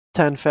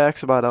10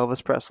 facts about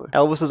Elvis Presley.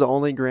 Elvis's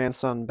only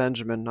grandson,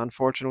 Benjamin,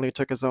 unfortunately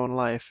took his own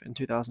life in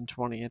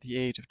 2020 at the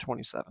age of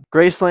 27.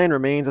 Graceland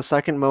remains the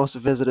second most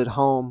visited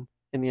home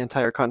in the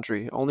entire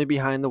country, only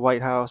behind the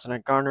White House, and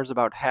it garners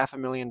about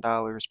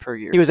 $500,000 per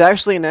year. He was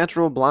actually a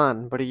natural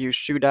blonde, but he used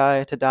shoe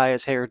dye to dye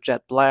his hair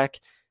jet black,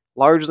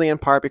 largely in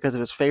part because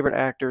of his favorite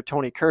actor,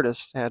 Tony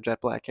Curtis, had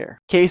jet black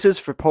hair. Cases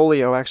for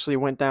polio actually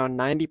went down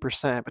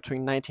 90%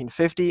 between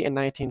 1950 and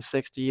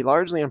 1960,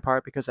 largely in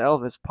part because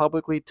Elvis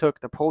publicly took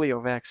the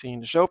polio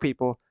vaccine to show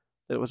people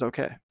that it was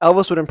okay.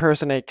 Elvis would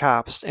impersonate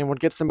cops and would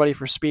get somebody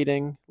for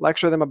speeding,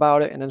 lecture them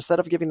about it, and instead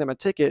of giving them a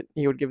ticket,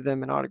 he would give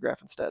them an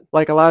autograph instead.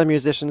 Like a lot of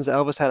musicians,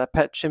 Elvis had a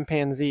pet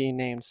chimpanzee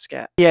named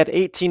Scat. He had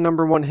 18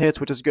 #1 hits,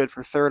 which is good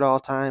for third all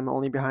time,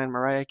 only behind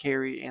Mariah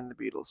Carey and the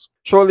Beatles.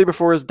 Shortly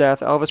before his death,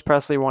 Elvis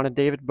Presley wanted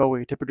David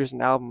Bowie to produce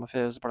an album of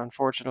his, but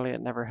unfortunately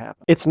it never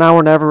happened. It's Now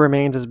or Never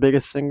remains his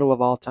biggest single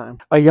of all time.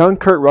 A young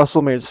Kurt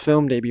Russell made his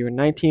film debut in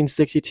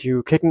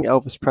 1962, kicking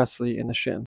Elvis Presley in the shin.